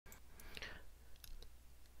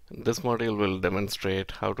This module will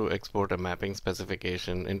demonstrate how to export a mapping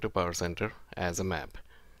specification into Powercenter as a map.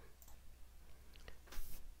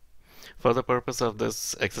 For the purpose of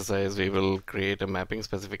this exercise, we will create a mapping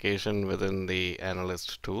specification within the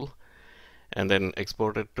Analyst Tool and then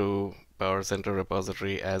export it to Powercenter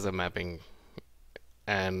repository as a mapping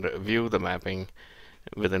and view the mapping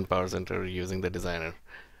within Powercenter using the designer.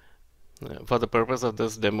 For the purpose of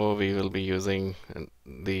this demo, we will be using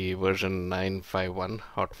the version 9.5.1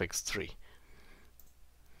 hotfix 3.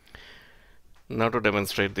 Now to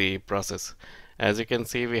demonstrate the process. As you can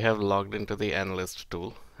see, we have logged into the Analyst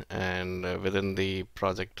Tool, and within the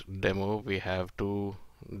project demo, we have two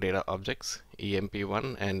data objects,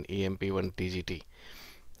 EMP1 and EMP1 TGT.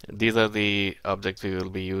 These are the objects we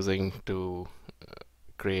will be using to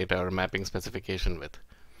create our mapping specification with.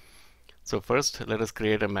 So first, let us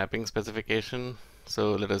create a mapping specification.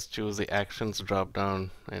 So let us choose the Actions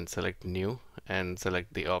drop-down and select New and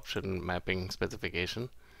select the option Mapping Specification.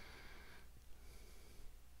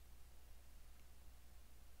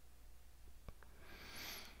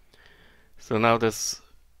 So now this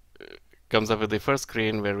comes up with the first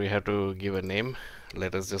screen where we have to give a name.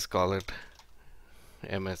 Let us just call it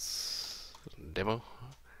MS Demo.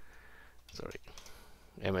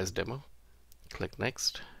 MS Demo. Click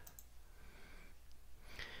Next.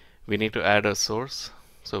 We need to add a source,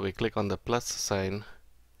 so we click on the plus sign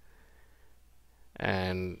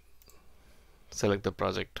and select the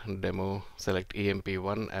project demo, select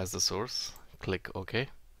EMP1 as the source, click OK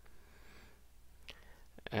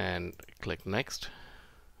and click Next.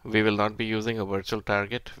 We will not be using a virtual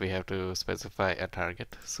target, we have to specify a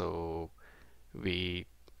target, so we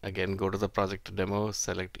again go to the project demo,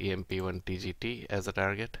 select EMP1 TGT as a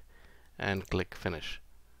target and click Finish.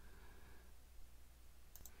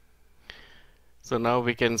 So now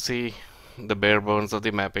we can see the bare bones of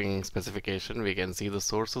the mapping specification. We can see the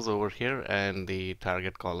sources over here and the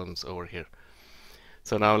target columns over here.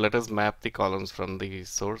 So now let us map the columns from the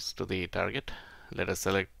source to the target. Let us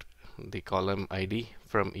select the column ID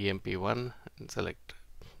from EMP1 and select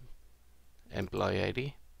employee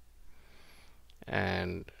ID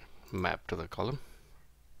and map to the column.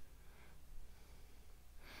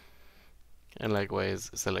 And likewise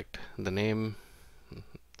select the name,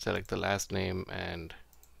 select the last name and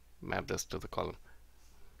map this to the column.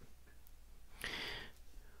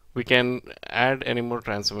 We can add any more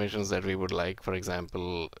transformations that we would like, for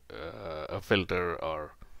example a filter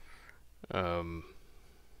or a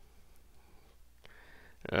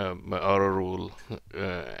rule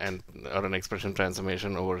or an expression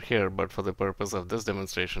transformation over here, but for the purpose of this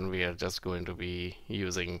demonstration we are just going to be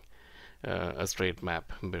using a straight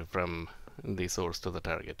map from the source to the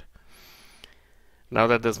target. Now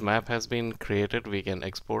that this map has been created, we can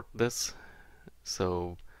export this.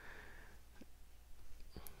 So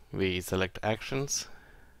we select Actions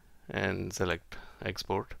and select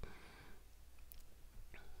Export.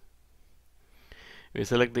 We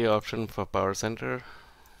select the option for Powercenter,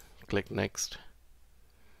 click Next.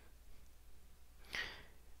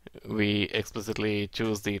 We explicitly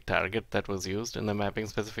choose the target that was used in the mapping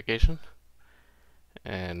specification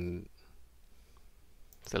and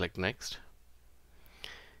select Next.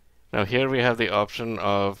 Now here we have the option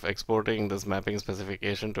of exporting this mapping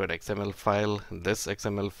specification to an XML file. This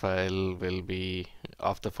XML file will be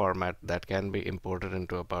of the format that can be imported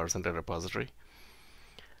into a Powercenter repository.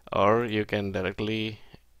 Or you can directly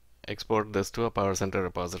export this to a Powercenter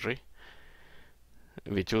repository.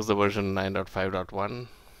 We choose the version 9.5.1.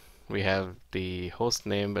 We have the host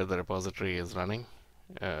name where the repository is running,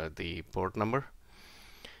 the port number,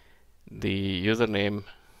 the username,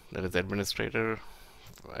 that is administrator,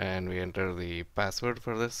 and we enter the password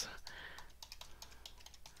for this.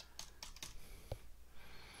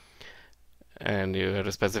 And you have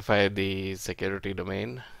to specify the security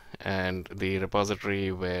domain and the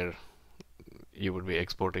repository where you would be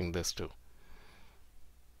exporting this to.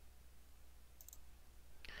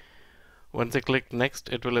 Once you click Next,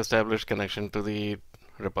 it will establish connection to the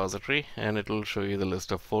repository and it will show you the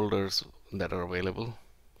list of folders that are available.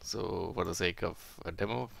 So for the sake of a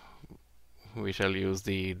demo, we shall use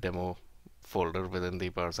the demo folder within the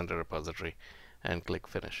Powercenter repository and click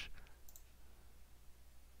Finish.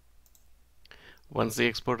 Once the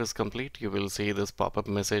export is complete, you will see this pop-up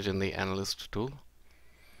message in the Analyst Tool,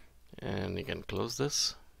 and you can close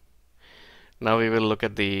this. Now we will look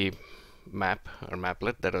at the map or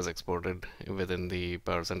maplet that was exported within the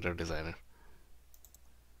Powercenter designer.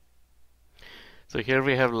 So here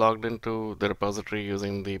we have logged into the repository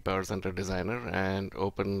using the Powercenter designer and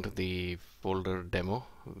opened the folder demo.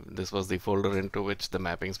 This was the folder into which the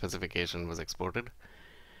mapping specification was exported.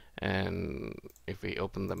 And if we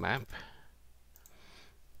open the map,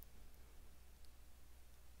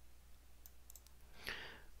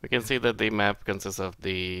 we can see that the map consists of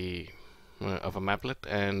the of a maplet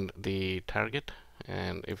and the target.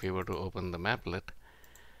 And if we were to open the maplet,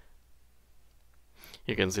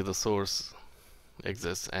 you can see the source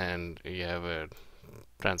exists, and you have a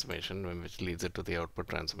transformation which leads it to the output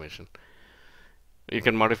transformation. You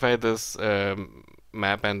can modify this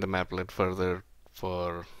map and the maplet further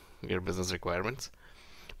for your business requirements,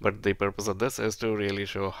 but the purpose of this is to really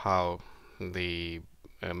show how the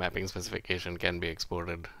mapping specification can be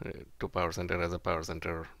exported to Powercenter as a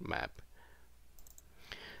Powercenter map.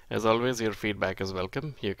 As always, your feedback is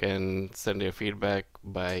welcome. You can send your feedback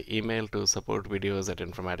by email to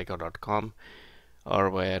supportvideos@informatica.com or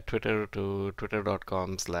via Twitter to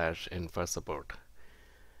twitter.com/infasupport.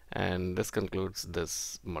 And this concludes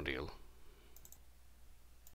this module.